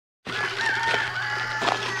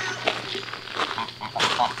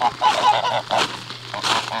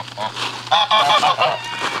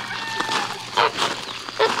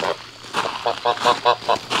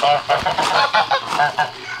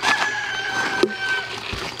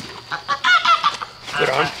Is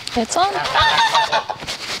it on? It's on.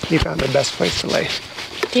 He found the best place to lay.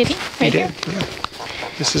 Did he? Right here? Yeah.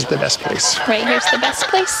 This is the best place. Right here's the best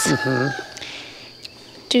place? Mm-hmm.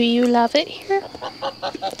 Do you love it here?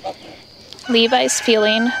 Levi's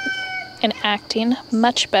feeling and acting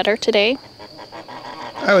much better today.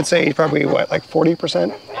 I would say probably, what, like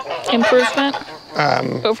 40%? Improvement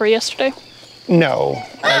over yesterday? No,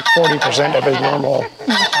 like 40% of his normal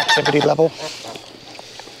activity level.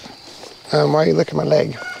 Why are you licking my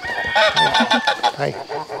leg? Hi.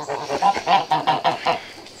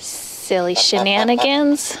 Silly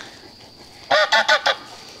shenanigans.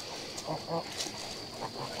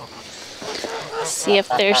 See if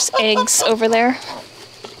there's eggs over there.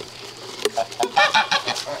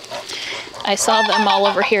 I saw them all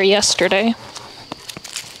over here yesterday.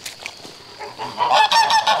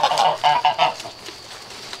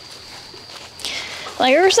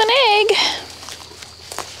 There's an egg.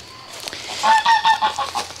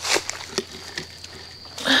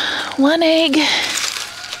 One egg. Is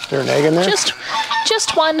there an egg in there?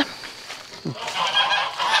 Just one.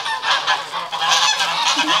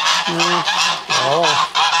 Oh.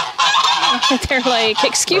 They're like,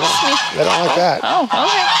 excuse me. They don't like that. Oh,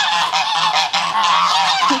 okay.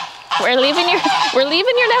 We're leaving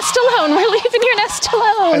your nest alone. We're leaving your nest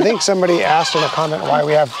alone. I think somebody asked in a comment why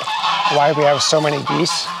we have so many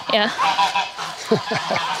geese. Yeah.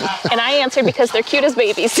 And I answered because they're cute as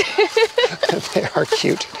babies. They are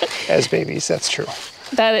cute as babies, that's true.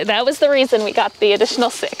 That was the reason we got the additional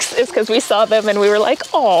 6, is because we saw them and we were like,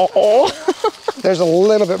 oh. There's a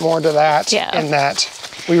little bit more to that, Yeah. in that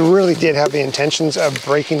we really did have the intentions of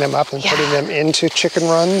breaking them up and putting them into chicken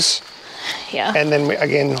runs. Yeah. And then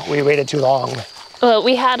we waited too long. Well,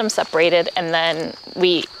 we had them separated, and then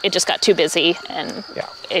it just got too busy, and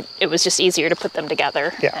it was just easier to put them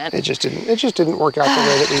together. Yeah, and it just didn't work out the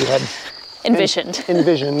way that we had envisioned.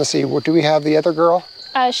 Envisioned. Let's see, do we have the other girl?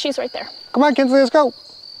 She's right there. Come on, Kinsley, let's go.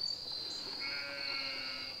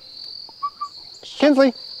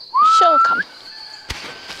 Kinsley. She'll come.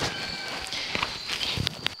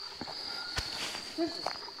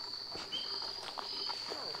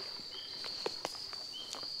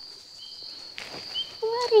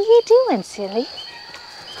 What are you doing, silly?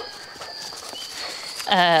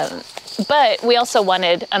 But we also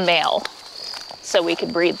wanted a male so we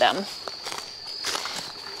could breed them.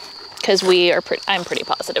 Because I'm pretty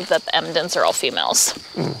positive that the Emdens are all females.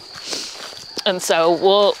 And so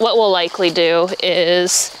what we'll likely do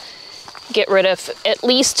is get rid of at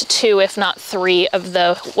least 2, if not 3, of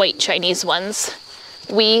the white Chinese ones.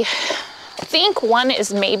 We think one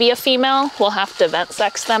is maybe a female. We'll have to vent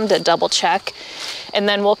sex them to double check. And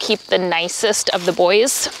then we'll keep the nicest of the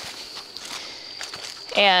boys.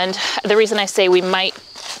 And the reason I say we might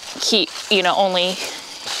keep, only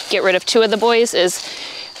get rid of 2 of the boys is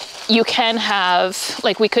you can have,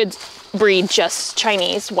 like, we could breed just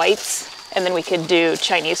Chinese whites, and then we could do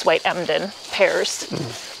Chinese white Emden pairs.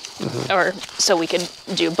 Mm-hmm. Or so we could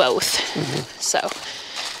do both. Mm-hmm. So,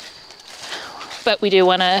 but we do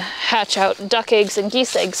want to hatch out duck eggs and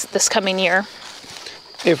geese eggs this coming year.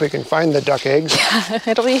 If we can find the duck eggs.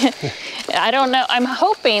 It'll be, I don't know. I'm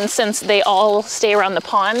hoping, since they all stay around the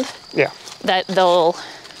pond, that they'll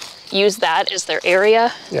use that as their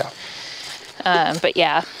area. Yeah. But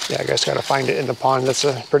yeah. Yeah, I guess got to find it in the pond. That's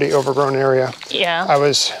a pretty overgrown area. Yeah.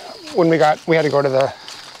 When we had to go to the,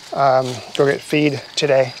 go get feed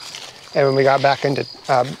today. And when we got back to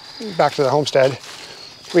the homestead,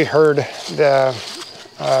 we heard the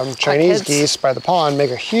Chinese geese by the pond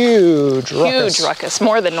make a huge ruckus. Huge ruckus,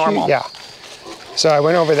 more than normal. Yeah. So I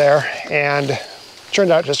went over there, and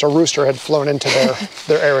turned out just a rooster had flown into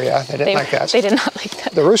their area. They didn't like that. They did not like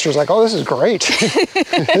that. The rooster's like, oh, this is great.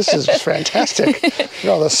 This is fantastic.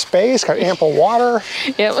 The space, got ample water.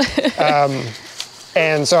 Yep.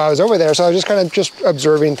 And so I was over there, so I was just kind of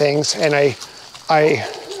observing things, and I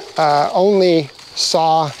only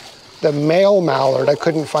saw the male mallard. I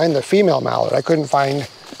couldn't find the female mallard. I couldn't find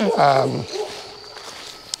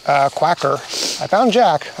Quacker. I found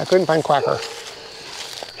Jack. I couldn't find Quacker.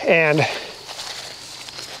 And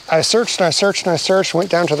I searched and I searched and I searched, went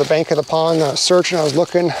down to the bank of the pond, and I was searching, I was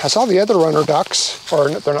looking. I saw the other runner ducks, or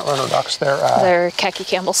they're not runner ducks, they're khaki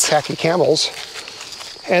camels. Khaki camels.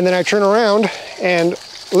 And then I turn around, and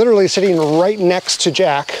literally sitting right next to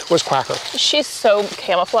Jack was Quacker. She's so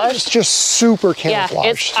camouflaged. It's just super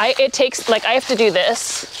camouflaged. Yeah, it takes, like, I have to do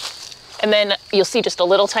this, and then you'll see just a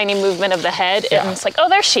little tiny movement of the head, and it's like, oh,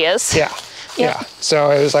 there she is. Yeah. Yeah. So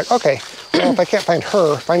I was like, okay, well, if I can't find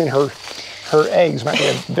her, finding her eggs might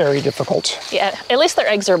be very difficult. Yeah, at least their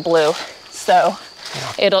eggs are blue, so.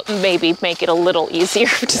 it'll maybe make it a little easier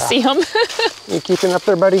to see him. You keeping up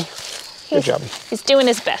there, buddy? Good job. He's doing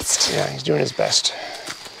his best. Yeah, he's doing his best.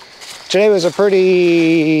 Today was a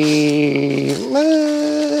pretty, it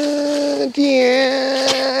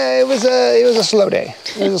was a slow day.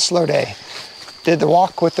 It was a slow day. Did the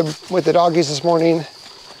walk with the doggies this morning,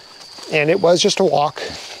 and it was just a walk.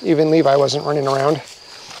 Even Levi wasn't running around.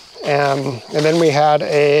 And then we had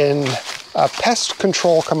a pest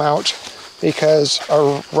control come out because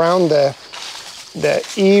around the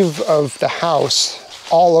eave of the house,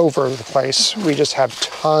 all over the place, we just have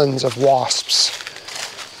tons of wasps.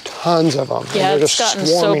 Tons of them. Yeah, and they're it's just gotten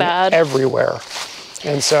swarming so bad everywhere.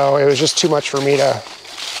 And so it was just too much for me to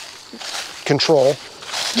control.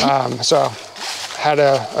 So had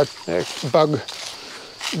a bug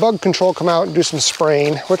control come out and do some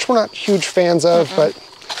spraying, which we're not huge fans of, but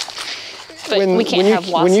we can't have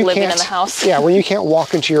wasps living in the house. Yeah, when you can't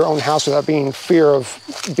walk into your own house without being fear of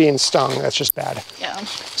being stung, that's just bad. Yeah.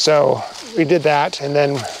 So we did that, and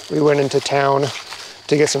then we went into town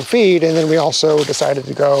to get some feed, and then we also decided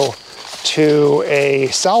to go to a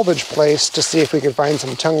salvage place to see if we could find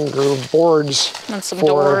some tongue and groove boards and some for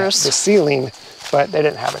doors. the ceiling, but they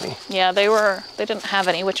didn't have any. Yeah, they didn't have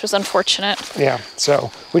any, which was unfortunate. Yeah,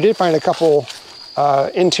 so we did find a couple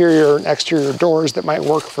interior and exterior doors that might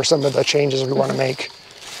work for some of the changes we want to make.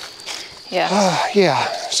 Yeah. Yeah,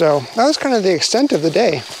 so that was kind of the extent of the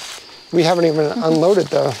day. We haven't even unloaded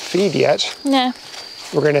the feed yet. Yeah.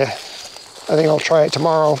 I think I'll try it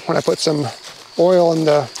tomorrow when I put some oil in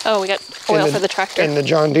the... Oh, we got oil for the tractor. In the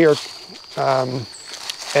John Deere, and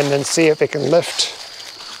then see if it can lift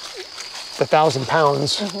the 1,000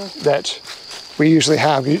 pounds that we usually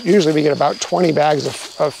have. Usually we get about 20 bags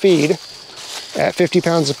of feed at 50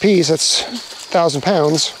 pounds a piece. That's 1,000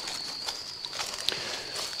 pounds.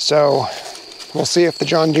 So we'll see if the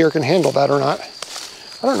John Deere can handle that or not.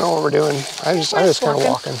 I don't know what we're doing. I just kind of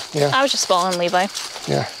walking. Yeah. I was just following Levi.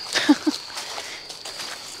 Yeah.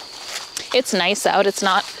 It's nice out. It's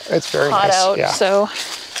not It's very hot nice. out. Yeah. So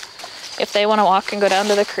if they want to walk and go down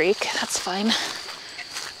to the creek, that's fine.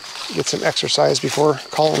 Get some exercise before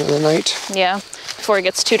calling it a night. Yeah. Before it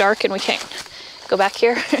gets too dark and we can't go back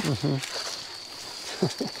here.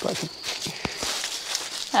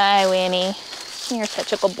 Hi, Winnie. You're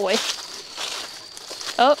such a good boy.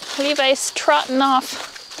 Oh, Levi's trotting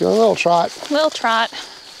off. Doing a little trot. Little trot.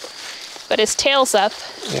 But his tail's up.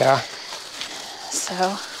 Yeah.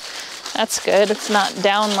 So that's good. It's not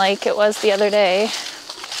down like it was the other day.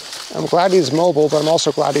 I'm glad he's mobile, but I'm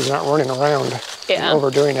also glad he's not running around and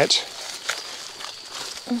overdoing it.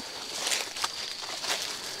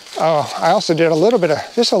 Oh, I also did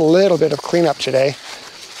just a little bit of cleanup today.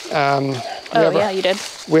 You did.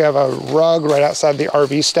 We have a rug right outside the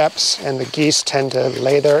RV steps, and the geese tend to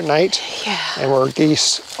lay there at night. Yeah. And where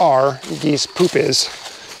geese poop is.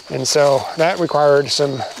 And so that required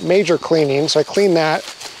some major cleaning. So I cleaned that.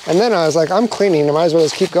 And then I was like, I'm cleaning, I might as well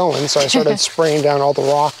just keep going. So I started spraying down all the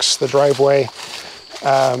rocks, the driveway,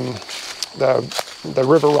 the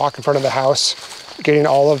river rock in front of the house, getting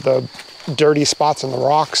all of the dirty spots on the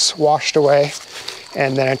rocks washed away.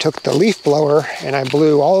 And then I took the leaf blower and I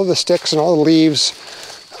blew all of the sticks and all the leaves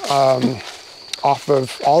off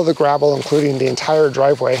of all of the gravel, including the entire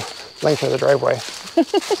driveway, length of the driveway.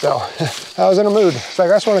 So I was in a mood. It's like,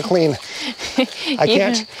 I just want to clean.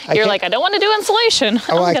 You're like, I don't want to do insulation.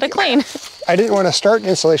 I'm gonna clean. I didn't want to start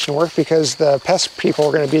insulation work because the pest people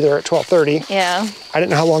were going to be there at 12:30. Yeah. I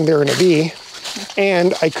didn't know how long they were going to be,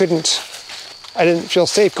 and I didn't feel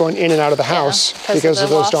safe going in and out of the house because of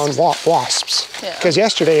those darn wasps. Because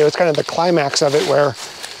yesterday it was kind of the climax of it, where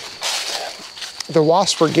the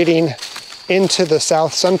wasps were getting into the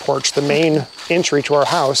south sun porch, the main entry to our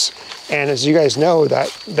house. And as you guys know,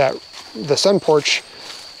 that the sun porch,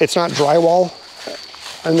 it's not drywall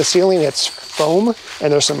on the ceiling, it's foam,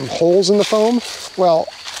 and there's some holes in the foam. Well,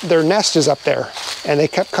 their nest is up there, and they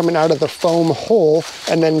kept coming out of the foam hole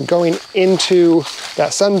and then going into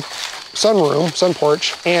that sun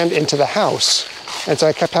porch and into the house. And so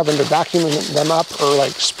I kept having to vacuum them up or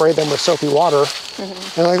like spray them with soapy water.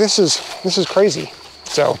 And like, this is crazy.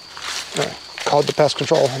 So I called the pest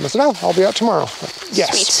control and I said, oh, I'll be out tomorrow.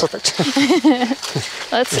 Yes, sweet. Perfect.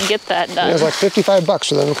 Let's get that done. It was like $55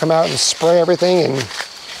 for them to come out and spray everything, in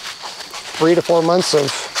 3 to 4 months of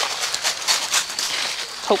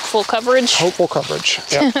hopeful coverage. Hopeful coverage.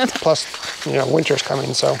 Yeah. Plus, winter's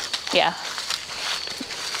coming, so. Yeah.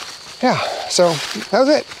 Yeah, so that was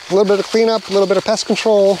it. A little bit of cleanup, a little bit of pest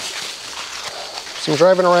control, some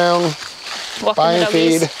driving around, buying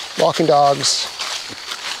feed, walking dogs.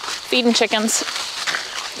 Feeding chickens.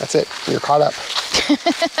 That's it. You're caught up.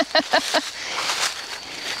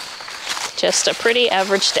 Just a pretty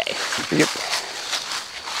average day. Yep.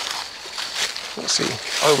 Let's see.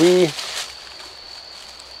 Are we...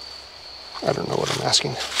 I don't know what I'm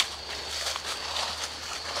asking.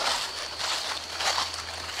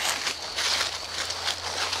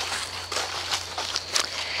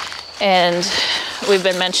 And we've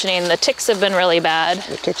been mentioning the ticks have been really bad.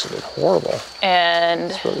 The ticks have been horrible. And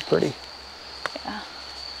it's really pretty. Yeah.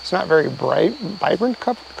 It's not very bright, vibrant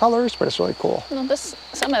colors, but it's really cool. Well,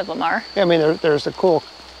 some of them are. Yeah, I mean, there's the cool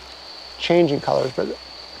changing colors, but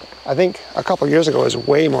I think a couple years ago it was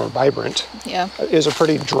way more vibrant. Yeah. It was a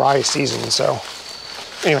pretty dry season, so.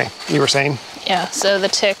 Anyway, you were saying? Yeah, so the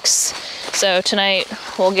ticks. So tonight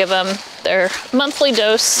we'll give them their monthly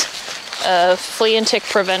dose of flea and tick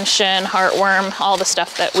prevention, heartworm, all the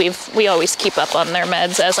stuff that we always keep up on their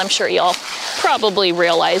meds, as I'm sure y'all probably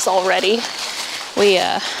realize already. We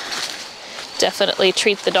definitely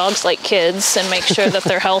treat the dogs like kids and make sure that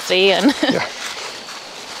they're healthy and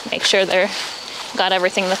make sure they're got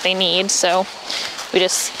everything that they need. So we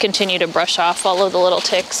just continue to brush off all of the little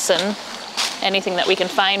ticks and anything that we can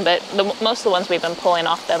find, but most of the ones we've been pulling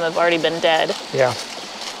off them have already been dead. Yeah.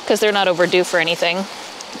 Because they're not overdue for anything.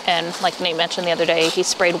 And like Nate mentioned the other day, he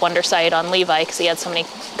sprayed Wondercide on Levi because he had so many,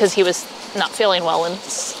 because he was not feeling well and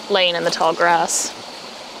laying in the tall grass.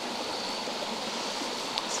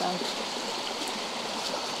 So.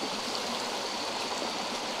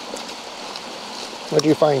 What did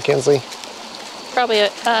you find, Kinsley? Probably a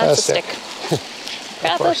stick.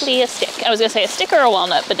 Probably a stick. I was gonna say a stick or a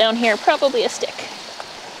walnut, but down here, probably a stick.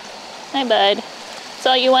 Hi, bud. That's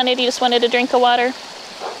all you wanted? You just wanted a drink of water?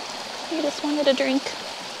 You just wanted a drink?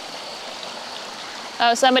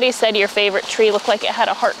 Oh, somebody said your favorite tree looked like it had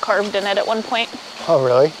a heart carved in it at one point. Oh,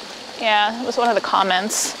 really? Yeah, it was one of the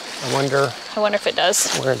comments. I wonder if it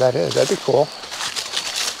does. Where that is. That'd be cool.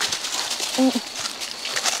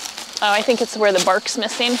 Oh, I think it's where the bark's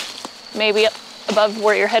missing. Maybe up above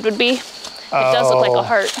where your head would be. It does look like a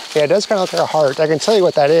heart. Yeah, it does kind of look like a heart. I can tell you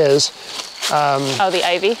what that is. Oh, the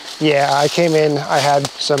ivy? Yeah, I came in, I had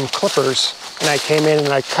some clippers, and I came in and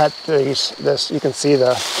I cut this, you can see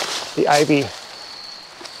the ivy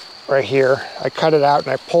right here. I cut it out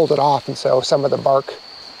and I pulled it off, and so some of the bark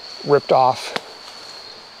ripped off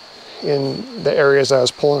in the areas I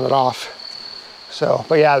was pulling it off. So,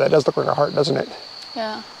 but yeah, that does look like a heart, doesn't it?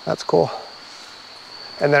 Yeah. That's cool.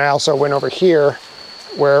 And then I also went over here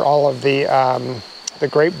where all of the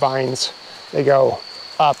grapevines, they go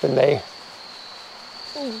up and they,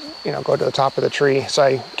 go to the top of the tree. So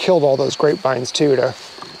I killed all those grapevines too to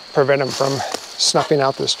prevent them from snuffing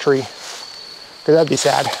out this tree. Because that'd be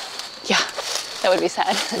sad. Yeah, that would be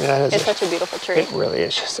sad. It's such a beautiful tree. It really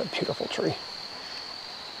is just a beautiful tree.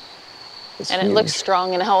 It's and huge. It looks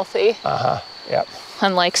strong and healthy. Uh-huh, yep.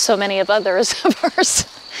 Unlike so many of others of ours.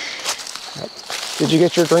 Yep. Did you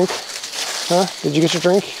get your drink? Huh? Did you get your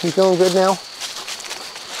drink? You feeling good now?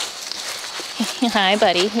 Hi,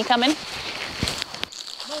 buddy. You coming?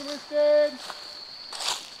 Come on, Richard.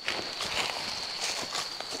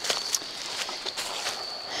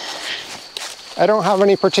 I don't have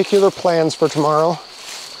any particular plans for tomorrow.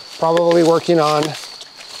 Probably working on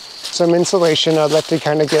some insulation. I'd like to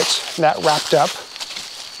kind of get that wrapped up.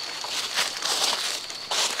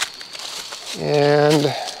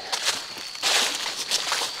 And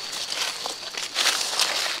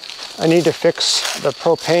I need to fix the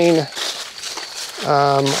propane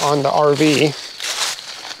on the RV.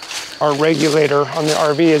 Our regulator on the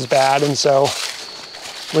RV is bad, and so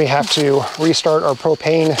we have to restart our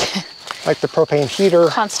propane, like the propane heater.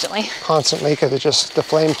 Constantly, because the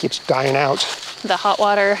flame keeps dying out. The hot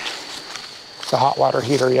water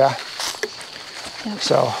heater, yeah. Yep.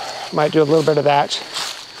 So might do a little bit of that.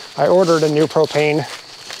 I ordered a new propane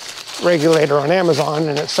regulator on Amazon,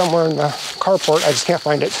 and it's somewhere in the carport. I just can't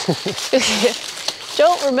find it.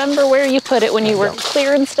 Don't remember where you put it when you were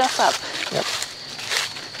clearing stuff up. Yep.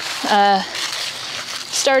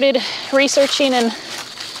 Started researching and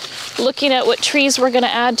looking at what trees we're going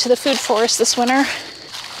to add to the food forest this winter.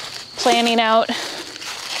 Planning out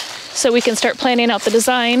so we can start planning out the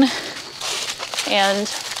design and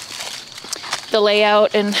the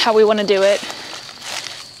layout and how we want to do it.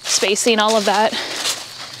 Spacing, all of that.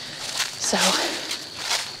 So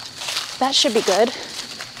that should be good.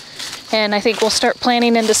 And I think we'll start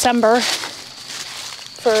planning in December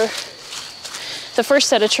for the first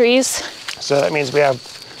set of trees. So that means we have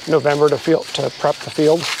November to prep the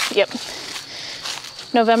field? Yep.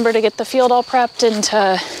 November to get the field all prepped and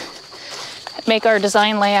to make our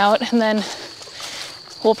design layout. And then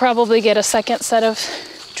we'll probably get a second set of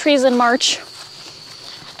trees in March.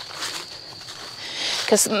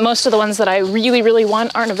 because most of the ones that I really, really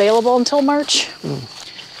want aren't available until March.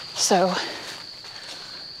 So.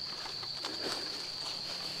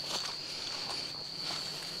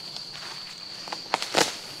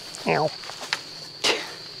 Ow.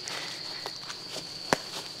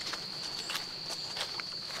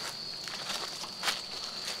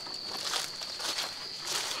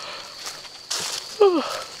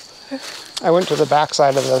 I went to the back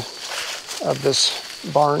side of this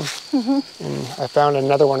barn, and I found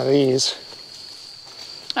another one of these.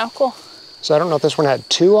 Oh, cool. So I don't know if this one had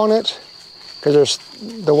 2 on it, because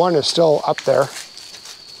the one is still up there.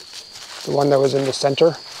 The one that was in the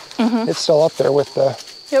center, it's still up there with the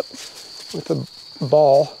with the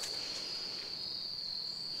ball.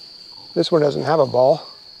 This one doesn't have a ball.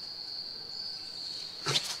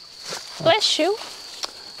 Bless you.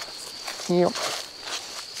 Yep.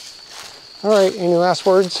 All right, any last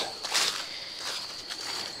words?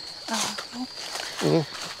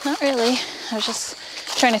 Not really. I was just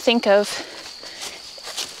trying to think of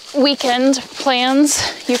weekend plans.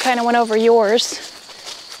 You kind of went over yours.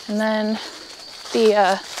 And then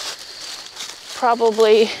the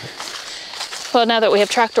probably, well, now that we have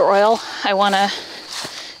tractor oil, I want to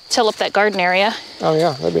till up that garden area. Oh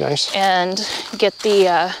yeah, that'd be nice. And get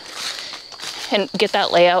the get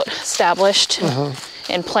that layout established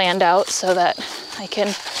and planned out so that I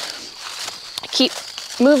can keep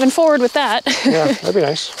moving forward with that. Yeah, that'd be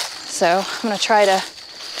nice. So I'm gonna try to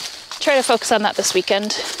focus on that this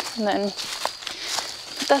weekend, and then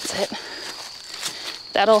that's it.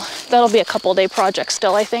 That'll be a couple day project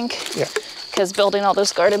still, I think. Yeah. Because building all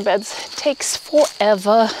those garden beds takes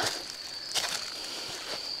forever.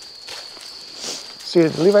 See,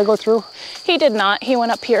 did Levi go through? He did not. He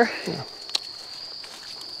went up here. Yeah.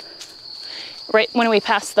 Right when we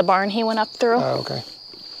passed the barn, he went up through. Oh, okay.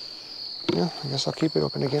 Yeah, I guess I'll keep it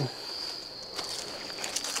open again.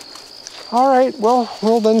 All right, well,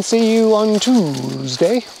 we'll then see you on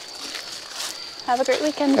Tuesday. Have a great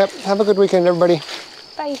weekend. Yep, have a good weekend, everybody.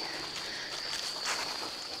 Bye.